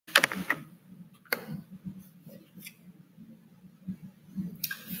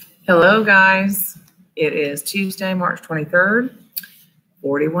Hello, guys. It is Tuesday, March 23rd.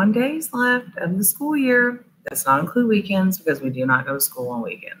 41 days left of the school year. Does not include weekends because we do not go to school on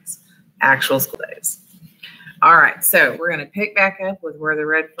weekends. Actual school days. All right, so we're going to pick back up with Where the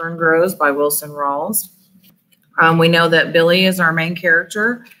Red Fern Grows by Wilson Rawls. We know that Billy is our main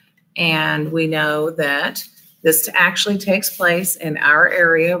character, and we know that this actually takes place in our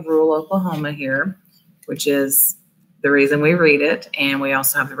area of rural Oklahoma here, which is the reason we read it, and we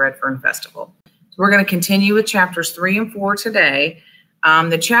also have the Red Fern Festival. So we're going to continue with chapters 3 and 4 today.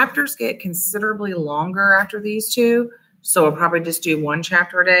 The chapters get considerably longer after these two, so we'll probably just do one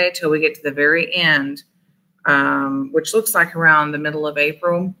chapter a day till we get to the very end, which looks like around the middle of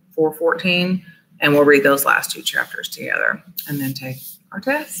April, 4/14, and we'll read those last two chapters together and then take our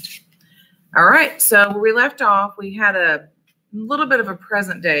test. All right, so where we left off, we had a little bit of a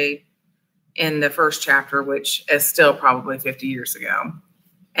present day in the first chapter, which is still probably 50 years ago.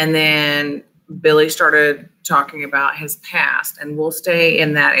 And then Billy started talking about his past, and we'll stay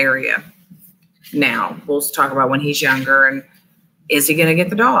in that area now. We'll talk about when he's younger and is he going to get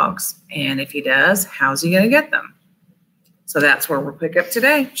the dogs? And if he does, how's he going to get them? So that's where we'll pick up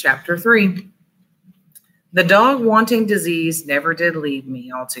today, chapter 3. The dog-wanting disease never did leave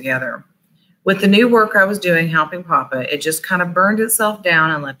me altogether. With the new work I was doing helping Papa, it just kind of burned itself down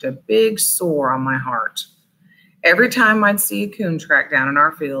and left a big sore on my heart. Every time I'd see a coon track down in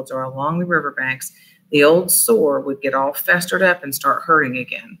our fields or along the riverbanks, the old sore would get all festered up and start hurting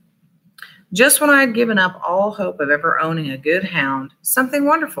again. Just when I had given up all hope of ever owning a good hound, something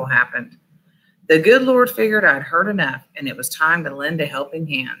wonderful happened. The good Lord figured I'd heard enough, and it was time to lend a helping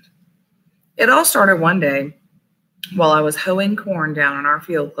hand. It all started one day while I was hoeing corn down in our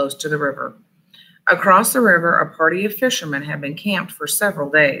field close to the river. Across the river, a party of fishermen had been camped for several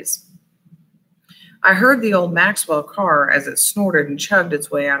days. I heard the old Maxwell car as it snorted and chugged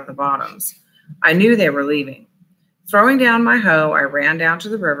its way out of the bottoms. I knew they were leaving. Throwing down my hoe, I ran down to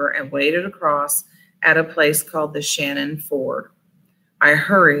the river and waded across at a place called the Shannon Ford. I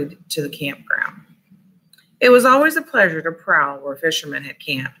hurried to the campground. It was always a pleasure to prowl where fishermen had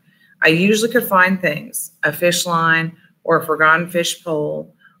camped. I usually could find things, a fish line or a forgotten fish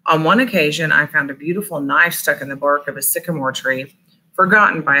pole. On one occasion, I found a beautiful knife stuck in the bark of a sycamore tree,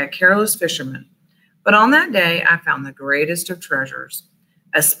 forgotten by a careless fisherman. But on that day, I found the greatest of treasures,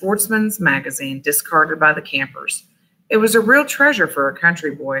 a sportsman's magazine discarded by the campers. It was a real treasure for a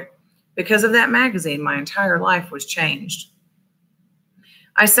country boy. Because of that magazine, my entire life was changed.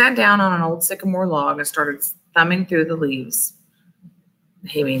 I sat down on an old sycamore log and started thumbing through the leaves.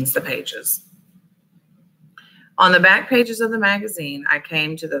 He means the pages. On the back pages of the magazine, I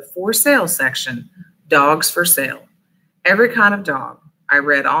came to the for sale section, dogs for sale. Every kind of dog. I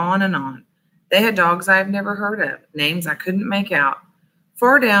read on and on. They had dogs I have never heard of, names I couldn't make out.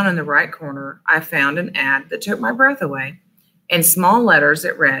 Far down in the right corner, I found an ad that took my breath away. In small letters,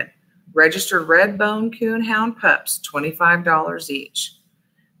 it read, registered red-bone coon hound pups, $25 each.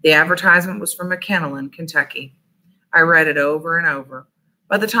 The advertisement was from McKinnellan, Kentucky. I read it over and over.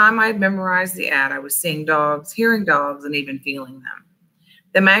 By the time I had memorized the ad, I was seeing dogs, hearing dogs, and even feeling them.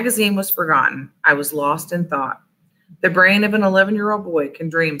 The magazine was forgotten. I was lost in thought. The brain of an 11-year-old boy can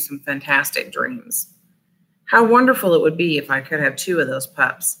dream some fantastic dreams. How wonderful it would be if I could have 2 of those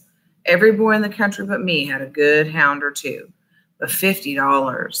pups. Every boy in the country but me had a good hound or 2. But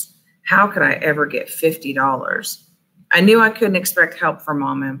 $50. How could I ever get $50? I knew I couldn't expect help from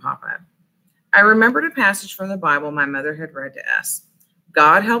Mama and Papa. I remembered a passage from the Bible my mother had read to us.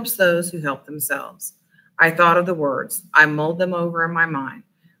 God helps those who help themselves. I thought of the words. I mulled them over in my mind.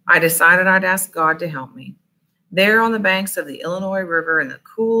 I decided I'd ask God to help me. There on the banks of the Illinois River in the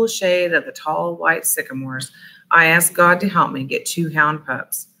cool shade of the tall white sycamores, I asked God to help me get 2 hound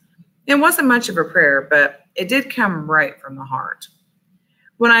pups. It wasn't much of a prayer, but it did come right from the heart.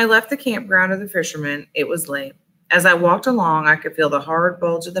 When I left the campground of the fishermen, it was late. As I walked along, I could feel the hard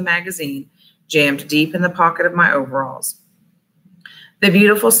bulge of the magazine jammed deep in the pocket of my overalls. The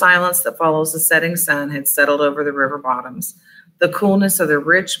beautiful silence that follows the setting sun had settled over the river bottoms. The coolness of the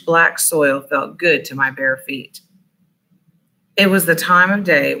rich black soil felt good to my bare feet. It was the time of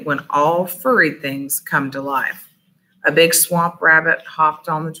day when all furry things come to life. A big swamp rabbit hopped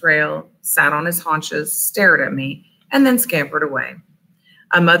on the trail, sat on his haunches, stared at me, and then scampered away.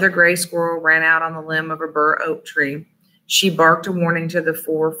 A mother gray squirrel ran out on the limb of a bur oak tree. She barked a warning to the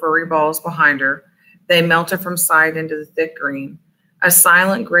 4 furry balls behind her. They melted from sight into the thick green. A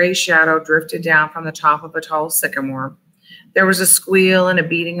silent gray shadow drifted down from the top of a tall sycamore. There was a squeal and a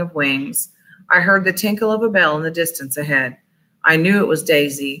beating of wings. I heard the tinkle of a bell in the distance ahead. I knew it was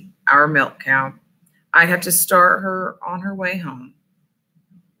Daisy, our milk cow. I'd have to start her on her way home.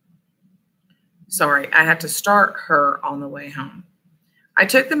 I had to start her on the way home. I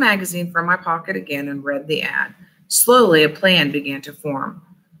took the magazine from my pocket again and read the ad. Slowly, a plan began to form.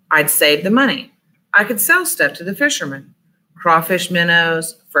 I'd save the money. I could sell stuff to the fishermen. Crawfish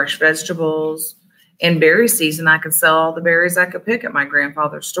minnows, fresh vegetables. In berry season, I could sell all the berries I could pick at my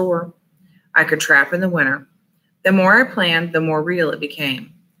grandfather's store. I could trap in the winter. The more I planned, the more real it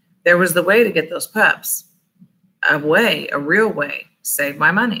became. There was the way to get those pups. A real way, save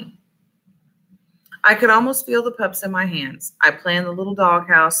my money. I could almost feel the pups in my hands. I planned the little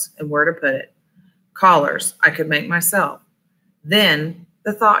doghouse and where to put it. Collars I could make myself. Then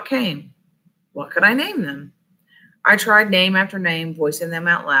the thought came, what could I name them? I tried name after name, voicing them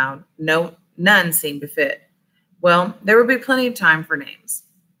out loud. None seemed to fit. Well, there would be plenty of time for names.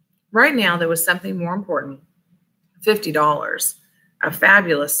 Right now, there was something more important. $50, a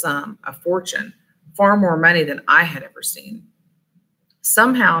fabulous sum, a fortune, far more money than I had ever seen.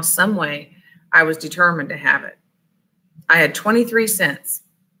 Somehow, some way, I was determined to have it. I had 23 cents,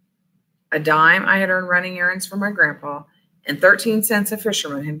 a dime I had earned running errands for my grandpa, and 13 cents a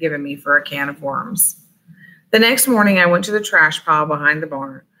fisherman had given me for a can of worms. The next morning, I went to the trash pile behind the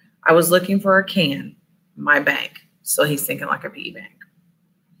barn. I was looking for a can, my bank. So he's thinking like a piggy bank.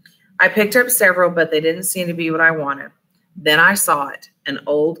 I picked up several, but they didn't seem to be what I wanted. Then I saw it, an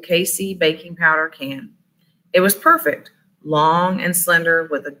old KC baking powder can. It was perfect, long and slender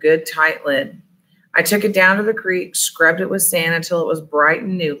with a good tight lid. I took it down to the creek, scrubbed it with sand until it was bright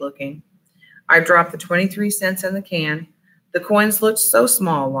and new looking. I dropped the 23 cents in the can. The coins looked so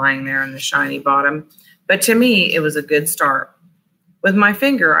small lying there in the shiny bottom, but to me, it was a good start. With my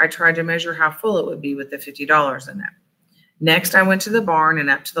finger, I tried to measure how full it would be with the $50 in it. Next, I went to the barn and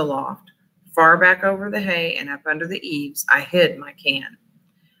up to the loft. Far back over the hay and up under the eaves, I hid my can.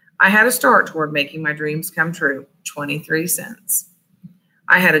 I had a start toward making my dreams come true, 23 cents.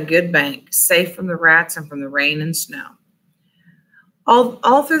 I had a good bank, safe from the rats and from the rain and snow.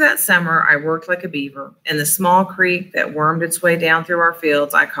 All through that summer, I worked like a beaver. In the small creek that wormed its way down through our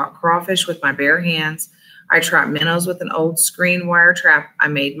fields, I caught crawfish with my bare hands. I trapped minnows with an old screen wire trap I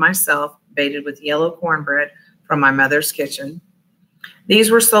made myself, baited with yellow cornbread from my mother's kitchen.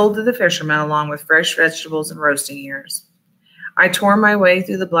 These were sold to the fishermen along with fresh vegetables and roasting ears. I tore my way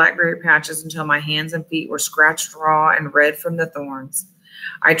through the blackberry patches until my hands and feet were scratched raw and red from the thorns.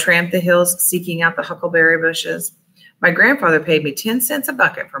 I tramped the hills seeking out the huckleberry bushes. My grandfather paid me 10 cents a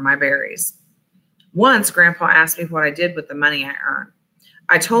bucket for my berries. Once, Grandpa asked me what I did with the money I earned.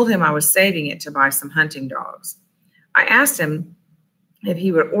 I told him I was saving it to buy some hunting dogs. I asked him if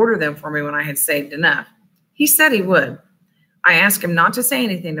he would order them for me when I had saved enough. He said he would. I asked him not to say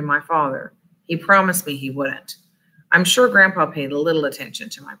anything to my father. He promised me he wouldn't. I'm sure Grandpa paid little attention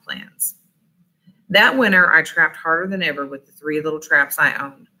to my plans. That winter, I trapped harder than ever with the 3 little traps I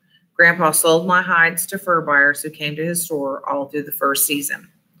owned. Grandpa sold my hides to fur buyers who came to his store all through the first season.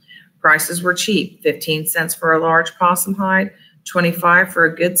 Prices were cheap, 15 cents for a large possum hide, 25 for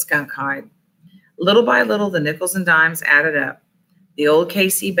a good skunk hide. Little by little, the nickels and dimes added up. The old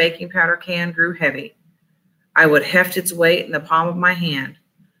KC baking powder can grew heavy. I would heft its weight in the palm of my hand.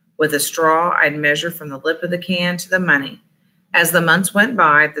 With a straw, I'd measure from the lip of the can to the money. As the months went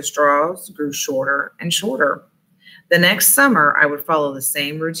by, the straws grew shorter and shorter. The next summer, I would follow the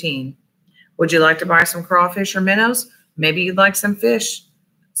same routine. Would you like to buy some crawfish or minnows? Maybe you'd like some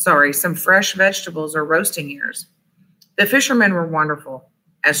some fresh vegetables or roasting ears. The fishermen were wonderful,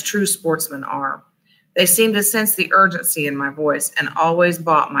 as true sportsmen are. They seemed to sense the urgency in my voice and always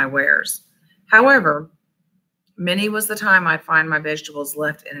bought my wares. However, many was the time I'd find my vegetables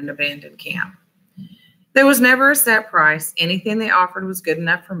left in an abandoned camp. There was never a set price. Anything they offered was good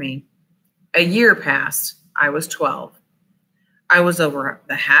enough for me. A year passed. I was 12. I was over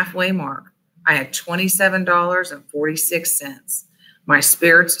the halfway mark. I had $27.46. My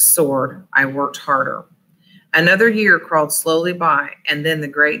spirits soared. I worked harder. Another year crawled slowly by, and then the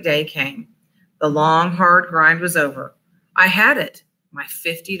great day came. The long, hard grind was over. I had it, my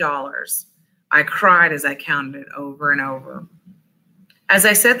 $50. I cried as I counted it over and over. As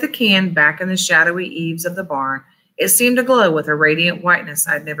I set the can back in the shadowy eaves of the barn, it seemed to glow with a radiant whiteness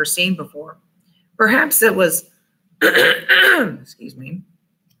I'd never seen before. Perhaps it was, excuse me,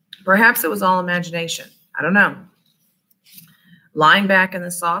 perhaps it was all imagination. I don't know. Lying back in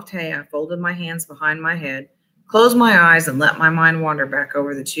the soft hay, I folded my hands behind my head, closed my eyes, and let my mind wander back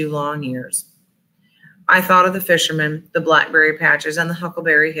over the 2 long years. I thought of the fishermen, the blackberry patches, and the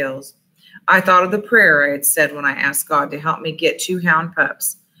huckleberry hills. I thought of the prayer I had said when I asked God to help me get 2 hound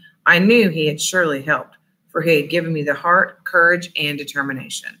pups. I knew he had surely helped, for he had given me the heart, courage, and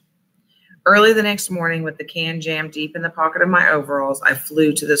determination. Early the next morning, with the can jammed deep in the pocket of my overalls, I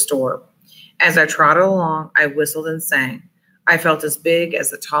flew to the store. As I trotted along, I whistled and sang. I felt as big as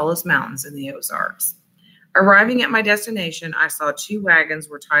the tallest mountains in the Ozarks. Arriving at my destination, I saw 2 wagons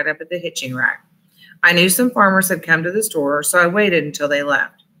were tied up at the hitching rack. I knew some farmers had come to the store, so I waited until they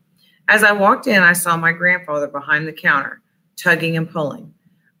left. As I walked in, I saw my grandfather behind the counter, tugging and pulling.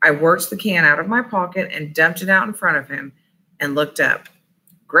 I worked the can out of my pocket and dumped it out in front of him and looked up.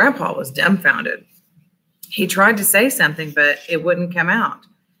 Grandpa was dumbfounded. He tried to say something, but it wouldn't come out.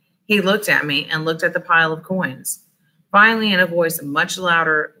 He looked at me and looked at the pile of coins. Finally, in a voice much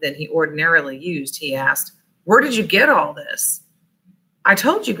louder than he ordinarily used, he asked, "Where did you get all this?" "I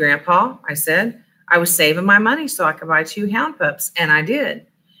told you, Grandpa," I said. "I was saving my money so I could buy 2 hound pups, and I did.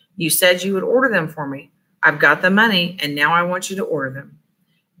 You said you would order them for me. I've got the money, and now I want you to order them."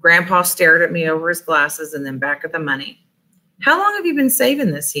 Grandpa stared at me over his glasses and then back at the money. "How long have you been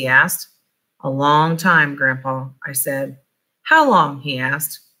saving this?" he asked. "A long time, Grandpa," I said. "How long?" he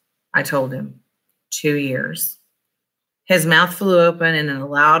asked. I told him. 2 years. His mouth flew open, and in a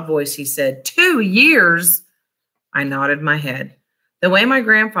loud voice he said, 2 years? I nodded my head. The way my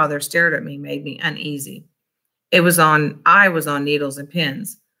grandfather stared at me made me uneasy. I was on needles and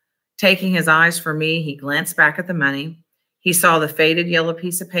pins. Taking his eyes from me, he glanced back at the money. He saw the faded yellow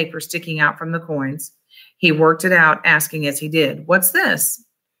piece of paper sticking out from the coins. He worked it out, asking as he did, "What's this?"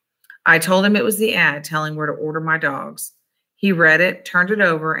 I told him it was the ad telling where to order my dogs. He read it, turned it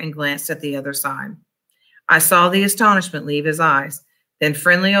over, and glanced at the other side. I saw the astonishment leave his eyes. Then the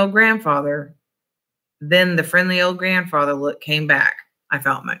friendly old grandfather look came back. I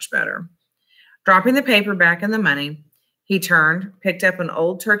felt much better. Dropping the paper back in the money, he turned, picked up an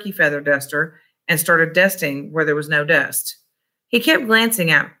old turkey feather duster, and started dusting where there was no dust. He kept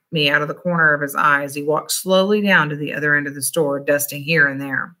glancing at me out of the corner of his eye as he walked slowly down to the other end of the store, dusting here and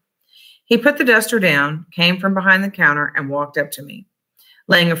there. He put the duster down, came from behind the counter, and walked up to me.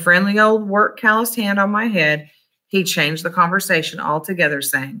 Laying a friendly old work-calloused hand on my head, he changed the conversation altogether,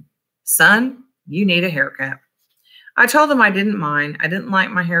 saying, "Son, you need a haircut." I told him I didn't mind. I didn't like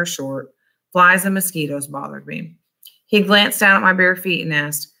my hair short. Flies and mosquitoes bothered me. He glanced down at my bare feet and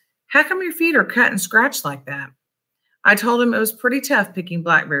asked, "How come your feet are cut and scratched like that?" I told him it was pretty tough picking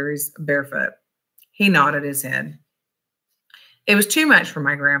blackberries barefoot. He nodded his head. It was too much for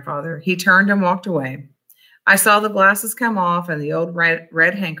my grandfather. He turned and walked away. I saw the glasses come off and the old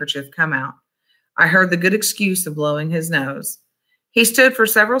red handkerchief come out. I heard the good excuse of blowing his nose. He stood for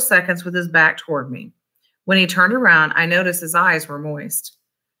several seconds with his back toward me. When he turned around, I noticed his eyes were moist.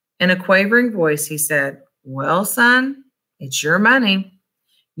 In a quavering voice, he said, "Well, son, it's your money.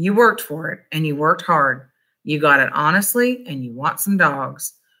 You worked for it, and you worked hard. You got it honestly, and you want some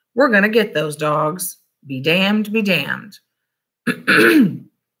dogs. We're going to get those dogs. Be damned, be damned."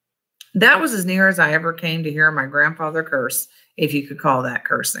 That was as near as I ever came to hearing my grandfather curse, if you could call that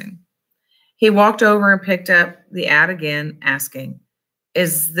cursing. He walked over and picked up the ad again, asking,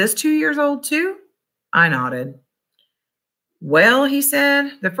 "Is this 2 years old too?" I nodded. "Well," he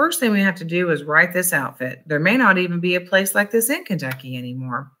said, "the first thing we have to do is write this outfit. There may not even be a place like this in Kentucky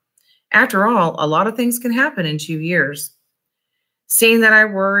anymore. After all, a lot of things can happen in 2 years." Seeing that I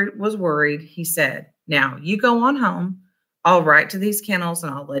was worried, he said, "Now you go on home. I'll write to these kennels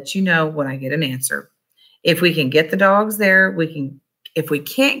and I'll let you know when I get an answer. If we can get the dogs there, we can. If we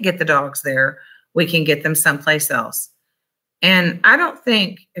can't get the dogs there, we can get them someplace else. And I don't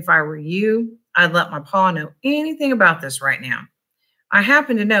think if I were you, I'd let my pa know anything about this right now. I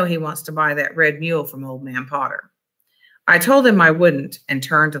happen to know he wants to buy that red mule from old man Potter." I told him I wouldn't and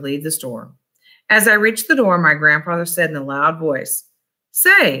turned to leave the store. As I reached the door, my grandfather said in a loud voice,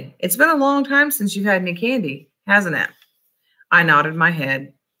 "Say, it's been a long time since you've had any candy, hasn't it?" I nodded my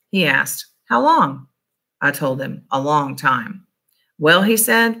head. He asked, "How long?" I told him, "A long time." "Well," he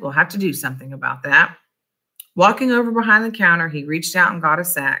said, "we'll have to do something about that." Walking over behind the counter, he reached out and got a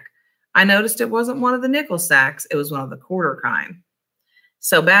sack. I noticed it wasn't one of the nickel sacks. It was one of the quarter kind.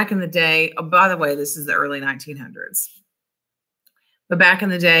 So back in the day, oh, by the way, this is the early 1900s. But back in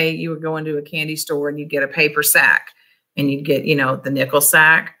the day, you would go into a candy store and you'd get a paper sack. And you'd get, the nickel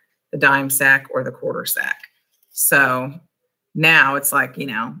sack, the dime sack, or the quarter sack. So now it's like,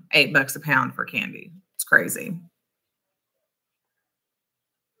 $8 a pound for candy. It's crazy.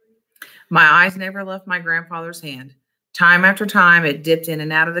 My eyes never left my grandfather's hand. Time after time, it dipped in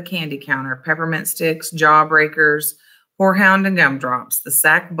and out of the candy counter, peppermint sticks, jawbreakers, horehound, and gumdrops. The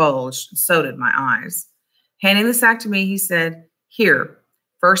sack bulged, and so did my eyes. Handing the sack to me, he said, "Here,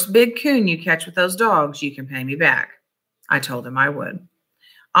 first big coon you catch with those dogs, you can pay me back." I told him I would.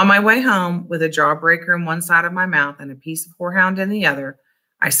 On my way home, with a jawbreaker in one side of my mouth and a piece of horehound in the other,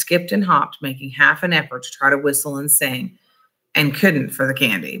 I skipped and hopped, making half an effort to try to whistle and sing, and couldn't for the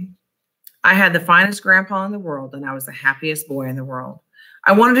candy. I had the finest grandpa in the world, and I was the happiest boy in the world.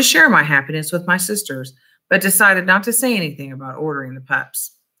 I wanted to share my happiness with my sisters, but decided not to say anything about ordering the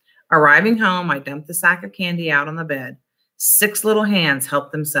pups. Arriving home, I dumped the sack of candy out on the bed. 6 little hands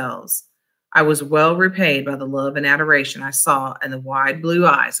helped themselves. I was well repaid by the love and adoration I saw in the wide blue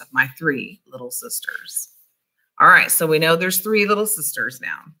eyes of my 3 little sisters. All right, so we know there's 3 little sisters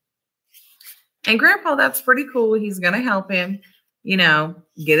now. And Grandpa, that's pretty cool. He's going to help him,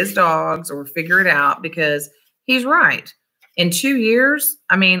 get his dogs or figure it out, because he's right. In 2 years,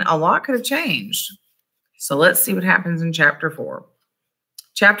 a lot could have changed. So let's see what happens in chapter 4.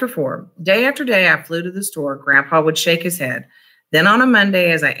 Chapter 4, day after day I flew to the store. Grandpa would shake his head. Then on a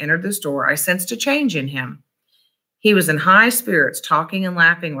Monday, as I entered the store, I sensed a change in him. He was in high spirits, talking and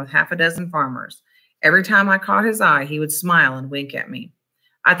laughing with half a dozen farmers. Every time I caught his eye, he would smile and wink at me.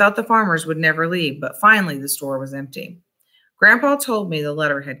 I thought the farmers would never leave, but finally the store was empty. Grandpa told me the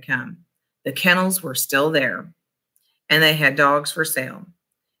letter had come. The kennels were still there, and they had dogs for sale.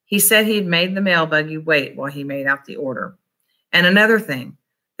 He said he'd made the mail buggy wait while he made out the order. And another thing,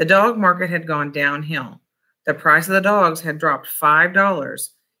 the dog market had gone downhill. The price of the dogs had dropped $5.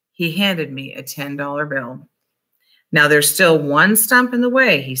 He handed me a $10 bill. Now there's still one stump in the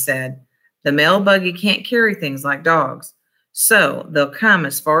way, he said. The mail buggy can't carry things like dogs. So they'll come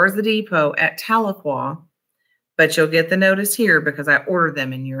as far as the depot at Tahlequah, but you'll get the notice here because I ordered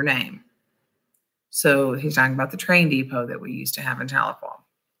them in your name. So he's talking about the train depot that we used to have in Tahlequah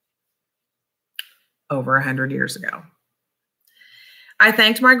over 100 years ago. I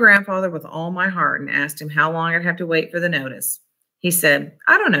thanked my grandfather with all my heart and asked him how long I'd have to wait for the notice. He said,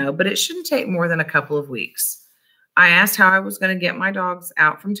 I don't know, but it shouldn't take more than a couple of weeks. I asked how I was going to get my dogs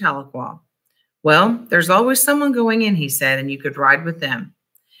out from Tahlequah. Well, there's always someone going in, he said, and you could ride with them.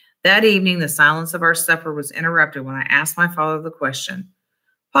 That evening, the silence of our supper was interrupted when I asked my father the question,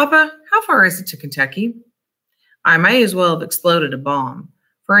 Papa, how far is it to Kentucky? I may as well have exploded a bomb.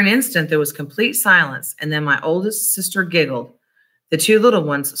 For an instant, there was complete silence, and then my oldest sister giggled. The 2 little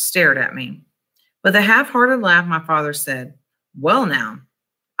ones stared at me. With a half-hearted laugh, my father said, Well now,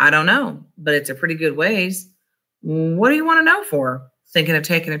 I don't know, but it's a pretty good ways. What do you want to know for? Thinking of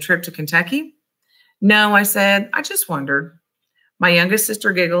taking a trip to Kentucky? No, I said, I just wondered. My youngest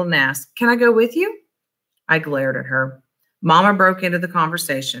sister giggled and asked, Can I go with you? I glared at her. Mama broke into the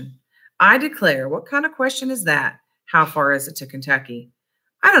conversation. I declare, what kind of question is that? How far is it to Kentucky?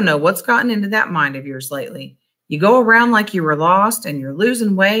 I don't know what's gotten into that mind of yours lately. You go around like you were lost and you're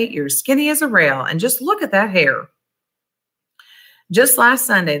losing weight. You're skinny as a rail. And just look at that hair. Just last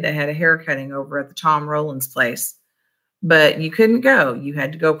Sunday, they had a haircutting over at the Tom Rowland's place. But you couldn't go. You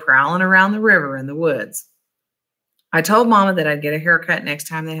had to go prowling around the river in the woods. I told Mama that I'd get a haircut next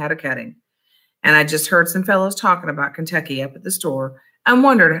time they had a cutting. And I just heard some fellows talking about Kentucky up at the store and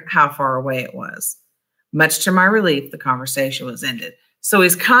wondered how far away it was. Much to my relief, the conversation was ended. So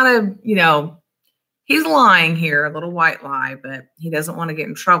he's kind of, he's lying here, a little white lie, but he doesn't want to get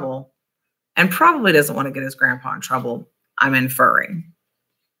in trouble and probably doesn't want to get his grandpa in trouble, I'm inferring.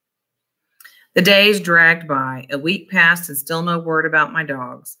 The days dragged by. A week passed and still no word about my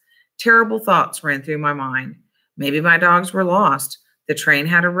dogs. Terrible thoughts ran through my mind. Maybe my dogs were lost. The train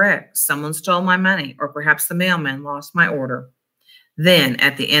had a wreck. Someone stole my money, or perhaps the mailman lost my order. Then,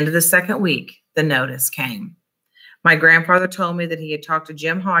 at the end of the 2nd week, the notice came. My grandfather told me that he had talked to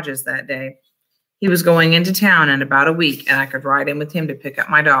Jim Hodges that day. He was going into town in about a week, and I could ride in with him to pick up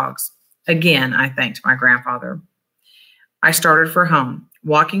my dogs. Again, I thanked my grandfather. I started for home.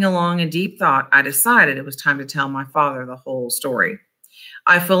 Walking along in deep thought, I decided it was time to tell my father the whole story.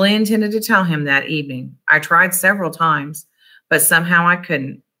 I fully intended to tell him that evening. I tried several times, but somehow I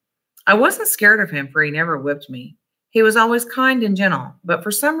couldn't. I wasn't scared of him, for he never whipped me. He was always kind and gentle, but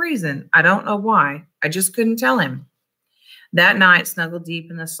for some reason, I don't know why, I just couldn't tell him. That night, snuggled deep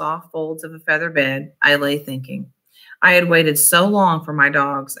in the soft folds of a feather bed, I lay thinking. I had waited so long for my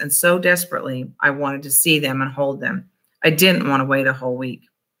dogs, and so desperately I wanted to see them and hold them. I didn't want to wait a whole week.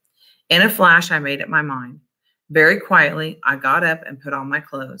 In a flash, I made up my mind. Very quietly, I got up and put on my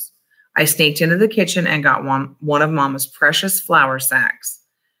clothes. I sneaked into the kitchen and got one of Mama's precious flour sacks.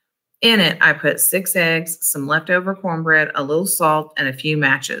 In it, I put 6 eggs, some leftover cornbread, a little salt, and a few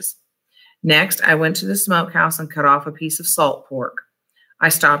matches. Next, I went to the smokehouse and cut off a piece of salt pork. I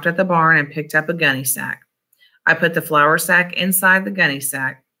stopped at the barn and picked up a gunny sack. I put the flour sack inside the gunny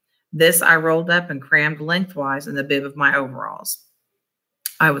sack. This I rolled up and crammed lengthwise in the bib of my overalls.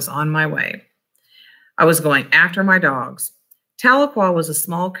 I was on my way. I was going after my dogs. Tahlequah was a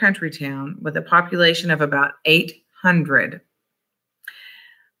small country town with a population of about 800.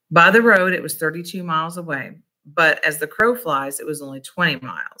 By the road, it was 32 miles away, but as the crow flies, it was only 20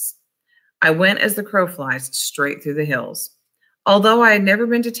 miles. I went as the crow flies straight through the hills. Although I had never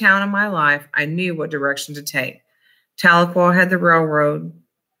been to town in my life, I knew what direction to take. Tahlequah had the railroad.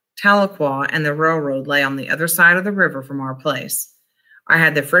 Tahlequah and the railroad lay on the other side of the river from our place. I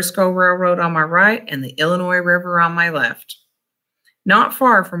had the Frisco Railroad on my right and the Illinois River on my left. Not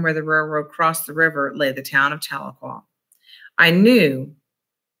far from where the railroad crossed the river lay the town of Tahlequah. I knew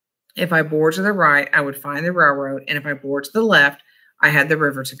if I bore to the right, I would find the railroad, and if I bore to the left, I had the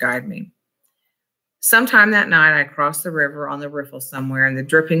river to guide me. Sometime that night, I crossed the river on the riffle somewhere in the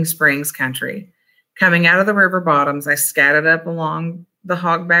Dripping Springs country. Coming out of the river bottoms, I scattered up along the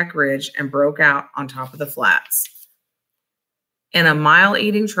Hogback Ridge and broke out on top of the flats. In a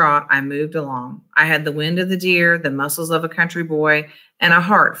mile-eating trot, I moved along. I had the wind of the deer, the muscles of a country boy, and a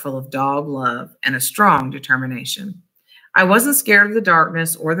heart full of dog love and a strong determination. I wasn't scared of the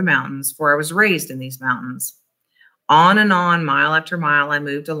darkness or the mountains, for I was raised in these mountains. On and on, mile after mile, I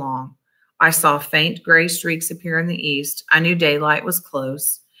moved along. I saw faint gray streaks appear in the east. I knew daylight was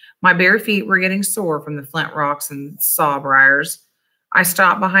close. My bare feet were getting sore from the flint rocks and sawbriars. I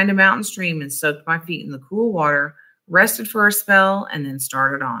stopped behind a mountain stream and soaked my feet in the cool water, rested for a spell, and then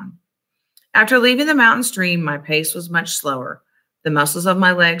started on. After leaving the mountain stream, my pace was much slower. The muscles of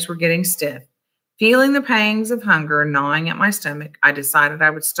my legs were getting stiff. Feeling the pangs of hunger gnawing at my stomach, I decided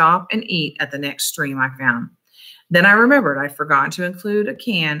I would stop and eat at the next stream I found. Then I remembered I'd forgotten to include a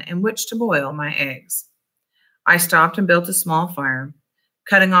can in which to boil my eggs. I stopped and built a small fire.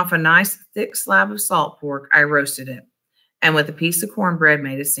 Cutting off a nice thick slab of salt pork, I roasted it, and with a piece of cornbread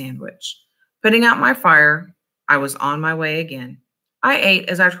made a sandwich. Putting out my fire, I was on my way again. I ate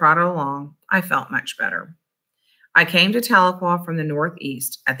as I trotted along. I felt much better. I came to Tahlequah from the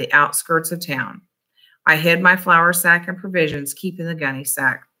northeast at the outskirts of town. I hid my flour sack and provisions, keeping the gunny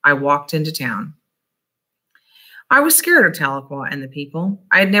sack. I walked into town. I was scared of Tahlequah and the people.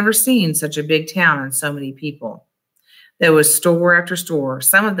 I had never seen such a big town and so many people. There was store after store.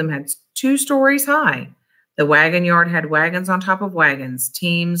 Some of them had 2 stories high. The wagon yard had wagons on top of wagons,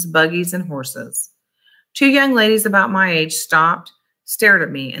 teams, buggies, and horses. 2 young ladies about my age stopped, stared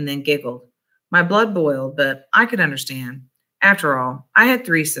at me, and then giggled. My blood boiled, but I could understand. After all, I had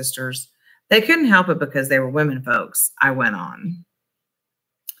 3 sisters. They couldn't help it because they were women folks. I went on.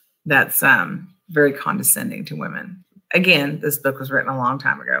 That's very condescending to women. Again, this book was written a long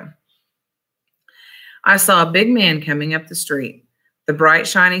time ago. I saw a big man coming up the street. The bright,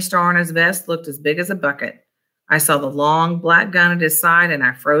 shiny star on his vest looked as big as a bucket. I saw the long, black gun at his side, and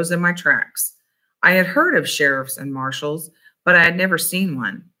I froze in my tracks. I had heard of sheriffs and marshals, but I had never seen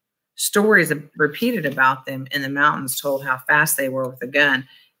one. Stories repeated about them in the mountains told how fast they were with a gun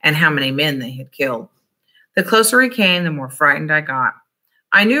and how many men they had killed. The closer he came, the more frightened I got.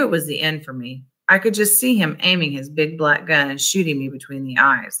 I knew it was the end for me. I could just see him aiming his big black gun and shooting me between the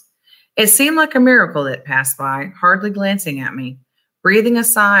eyes. It seemed like a miracle that passed by, hardly glancing at me. Breathing a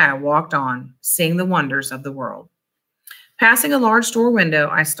sigh, I walked on, seeing the wonders of the world. Passing a large store window,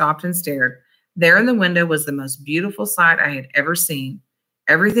 I stopped and stared. There in the window was the most beautiful sight I had ever seen.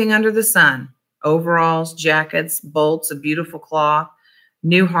 Everything under the sun, overalls, jackets, bolts of beautiful cloth,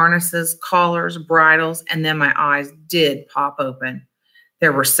 new harnesses, collars, bridles, and then my eyes did pop open.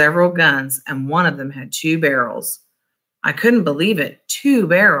 There were several guns, and one of them had 2 barrels. I couldn't believe it, 2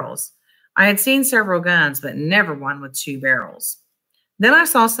 barrels. I had seen several guns, but never one with 2 barrels. Then I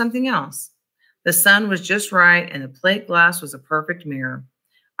saw something else. The sun was just right, and the plate glass was a perfect mirror.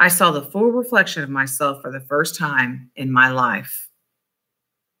 I saw the full reflection of myself for the first time in my life.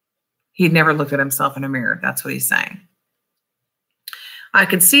 He'd never looked at himself in a mirror. That's what he's saying. I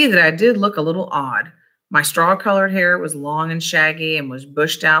could see that I did look a little odd. My straw-colored hair was long and shaggy and was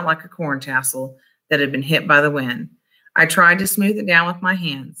bushed out like a corn tassel that had been hit by the wind. I tried to smooth it down with my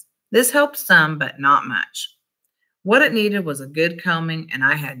hands. This helped some, but not much. What it needed was a good combing, and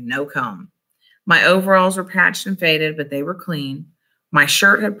I had no comb. My overalls were patched and faded, but they were clean. My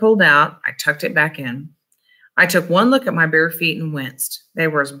shirt had pulled out. I tucked it back in. I took one look at my bare feet and winced. They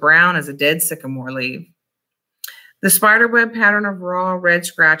were as brown as a dead sycamore leaf. The spiderweb pattern of raw red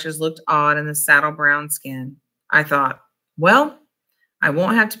scratches looked odd in the saddle brown skin. I thought, well, I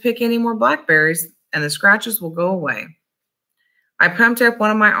won't have to pick any more blackberries, and the scratches will go away. I pumped up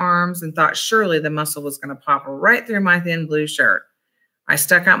one of my arms and thought surely the muscle was going to pop right through my thin blue shirt. I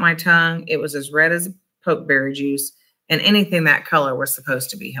stuck out my tongue. It was as red as pokeberry juice, and anything that color was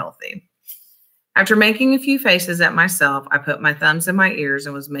supposed to be healthy. After making a few faces at myself, I put my thumbs in my ears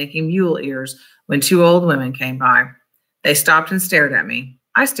and was making mule ears when 2 old women came by. They stopped and stared at me.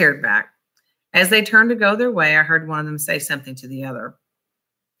 I stared back. As they turned to go their way, I heard one of them say something to the other.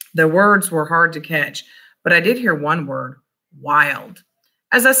 The words were hard to catch, but I did hear one word, wild.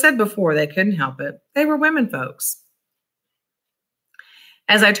 As I said before, they couldn't help it. They were women folks.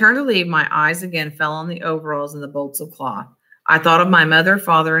 As I turned to leave, my eyes again fell on the overalls and the bolts of cloth. I thought of my mother,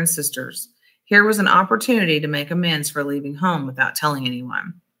 father, and sisters. Here was an opportunity to make amends for leaving home without telling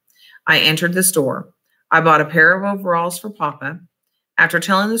anyone. I entered the store. I bought a pair of overalls for Papa. After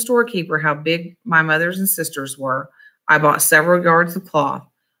telling the storekeeper how big my mothers and sisters were, I bought several yards of cloth.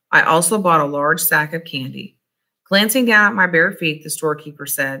 I also bought a large sack of candy. Glancing down at my bare feet, the storekeeper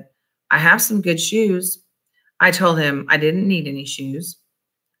said, "I have some good shoes." I told him I didn't need any shoes.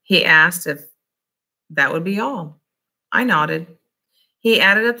 He asked if that would be all. I nodded. He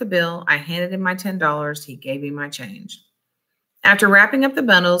added up the bill. I handed him my $10. He gave me my change. After wrapping up the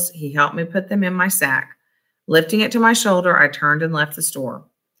bundles, he helped me put them in my sack. Lifting it to my shoulder, I turned and left the store.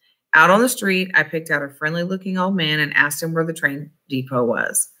 Out on the street, I picked out a friendly-looking old man and asked him where the train depot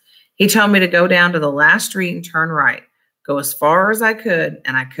was. He told me to go down to the last street and turn right, go as far as I could,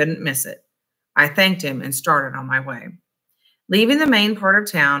 and I couldn't miss it. I thanked him and started on my way. Leaving the main part of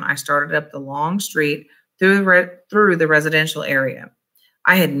town, I started up the long street through the residential area.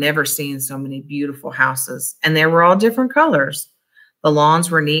 I had never seen so many beautiful houses, and they were all different colors. The lawns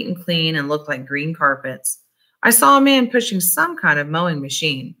were neat and clean and looked like green carpets. I saw a man pushing some kind of mowing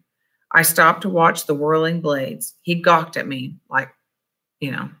machine. I stopped to watch the whirling blades. He gawked at me like,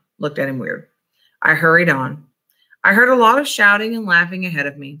 looked at him weird. I hurried on. I heard a lot of shouting and laughing ahead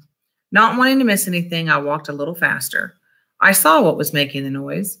of me. Not wanting to miss anything, I walked a little faster. I saw what was making the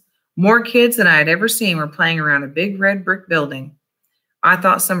noise. More kids than I had ever seen were playing around a big red brick building. I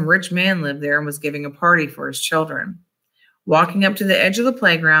thought some rich man lived there and was giving a party for his children. Walking up to the edge of the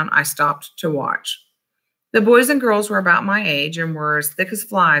playground, I stopped to watch. The boys and girls were about my age and were as thick as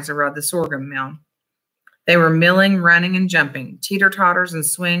flies around the sorghum mill. They were milling, running, and jumping. Teeter-totters and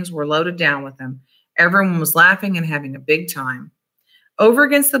swings were loaded down with them. Everyone was laughing and having a big time. Over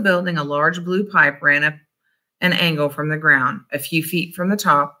against the building, a large blue pipe ran up an angle from the ground. A few feet from the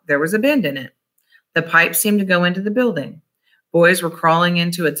top, there was a bend in it. The pipe seemed to go into the building. Boys were crawling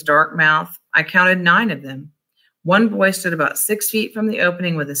into its dark mouth. I counted 9 of them. One boy stood about 6 feet from the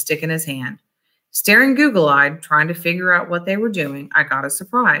opening with a stick in his hand. Staring goggle-eyed, trying to figure out what they were doing, I got a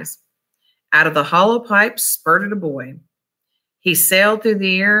surprise. Out of the hollow pipe spurted a boy. He sailed through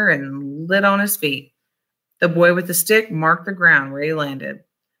the air and lit on his feet. The boy with the stick marked the ground where he landed.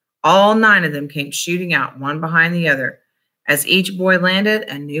 All 9 of them came shooting out, one behind the other. As each boy landed,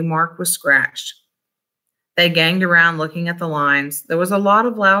 a new mark was scratched. They ganged around looking at the lines. There was a lot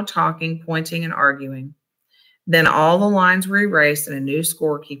of loud talking, pointing, and arguing. Then all the lines were erased and a new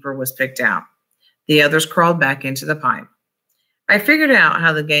scorekeeper was picked out. The others crawled back into the pipe. I figured out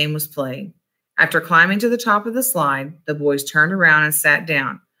how the game was played. After climbing to the top of the slide, the boys turned around and sat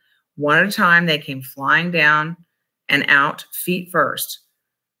down. One at a time, they came flying down and out feet first.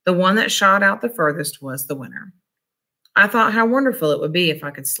 The one that shot out the furthest was the winner. I thought how wonderful it would be if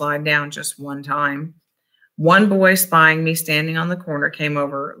I could slide down just one time. One boy, spying me standing on the corner, came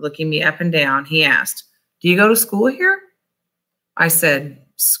over, looking me up and down. He asked, "Do you go to school here?" I said,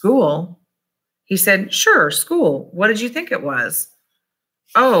 "School?" He said, "Sure, school. What did you think it was?"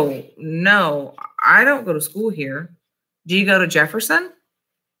 "Oh, no, I don't go to school here." "Do you go to Jefferson?"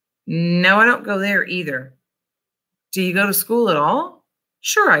 "No, I don't go there either." "Do you go to school at all?"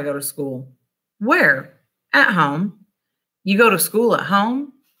 "Sure, I go to school." "Where?" "At home." "You go to school at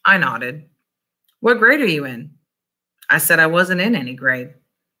home?" I nodded. "What grade are you in?" I said I wasn't in any grade.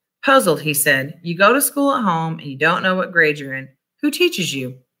 Puzzled, he said, "You go to school at home and you don't know what grade you're in. Who teaches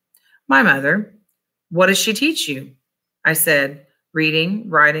you?" "My mother." "What does she teach you?" I said, "Reading,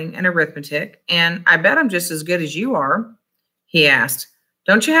 writing, and arithmetic, and I bet I'm just as good as you are." He asked,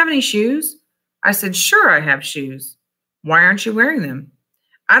 "Don't you have any shoes?" I said, "Sure, I have shoes." "Why aren't you wearing them?"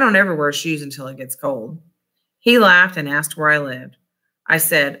 "I don't ever wear shoes until it gets cold." He laughed and asked where I lived. I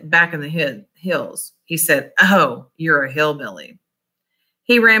said, "Back in the hills." He said, "Oh, you're a hillbilly."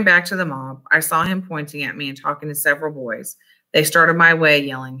 He ran back to the mob. I saw him pointing at me and talking to several boys. They started my way,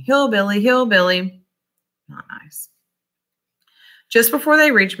 yelling, "Hillbilly, hillbilly." Not nice. Just before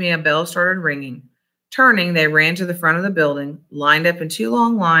they reached me, a bell started ringing. Turning, they ran to the front of the building, lined up in 2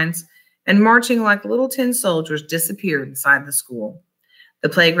 long lines, and marching like little tin soldiers disappeared inside the school. The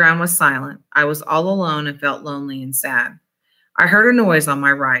playground was silent. I was all alone and felt lonely and sad. I heard a noise on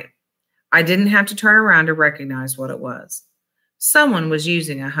my right. I didn't have to turn around to recognize what it was. Someone was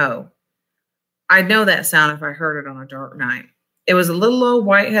using a hoe. I'd know that sound if I heard it on a dark night. It was a little old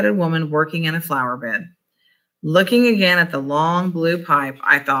white-headed woman working in a flower bed. Looking again at the long blue pipe,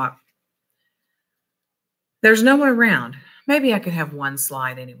 I thought, there's no one around. Maybe I could have one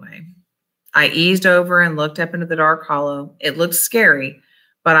slide anyway. I eased over and looked up into the dark hollow. It looked scary,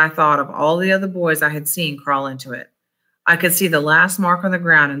 but I thought of all the other boys I had seen crawl into it. I could see the last mark on the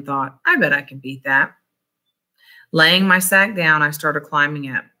ground and thought, I bet I can beat that. Laying my sack down, I started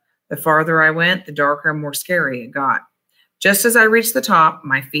climbing up. The farther I went, the darker and more scary it got. Just as I reached the top,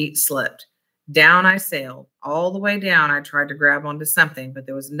 my feet slipped. Down I sailed. All the way down, I tried to grab onto something, but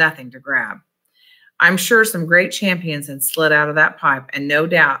there was nothing to grab. I'm sure some great champions had slid out of that pipe, and no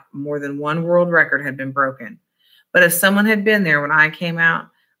doubt more than one world record had been broken. But if someone had been there when I came out,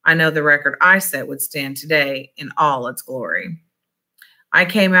 I know the record I set would stand today in all its glory. I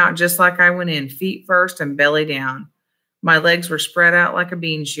came out just like I went in, feet first and belly down. My legs were spread out like a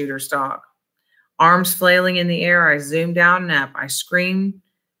bean shooter stalk. Arms flailing in the air, I zoomed down and up. I screamed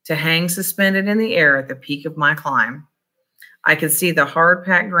to hang suspended in the air at the peak of my climb. I could see the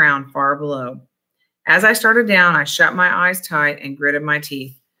hard-packed ground far below. As I started down, I shut my eyes tight and gritted my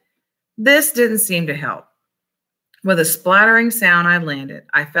teeth. This didn't seem to help. With a splattering sound, I landed.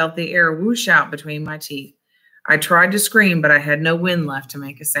 I felt the air whoosh out between my teeth. I tried to scream, but I had no wind left to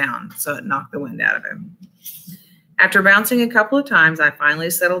make a sound, so it knocked the wind out of him. After bouncing a couple of times, I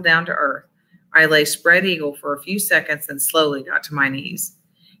finally settled down to earth. I lay spread eagle for a few seconds and slowly got to my knees.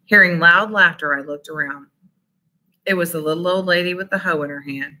 Hearing loud laughter, I looked around. It was the little old lady with the hoe in her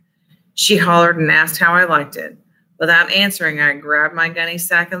hand. She hollered and asked how I liked it. Without answering, I grabbed my gunny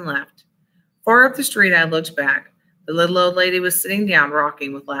sack and left. Far up the street, I looked back. The little old lady was sitting down,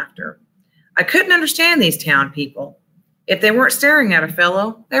 rocking with laughter. I couldn't understand these town people. If they weren't staring at a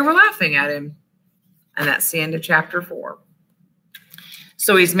fellow, they were laughing at him. And that's the end of chapter 4.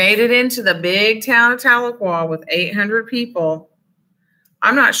 So he's made it into the big town of Tahlequah with 800 people.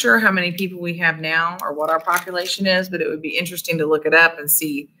 I'm not sure how many people we have now or what our population is, but it would be interesting to look it up and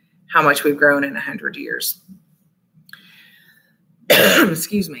see how much we've grown in 100 years.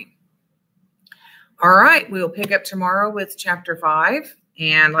 Excuse me. All right, we'll pick up tomorrow with chapter 5.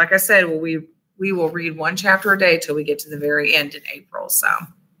 And like I said, we will read one chapter a day till we get to the very end in April. So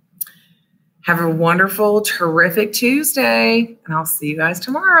have a wonderful, terrific Tuesday, and I'll see you guys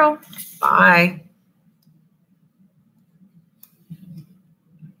tomorrow. Bye.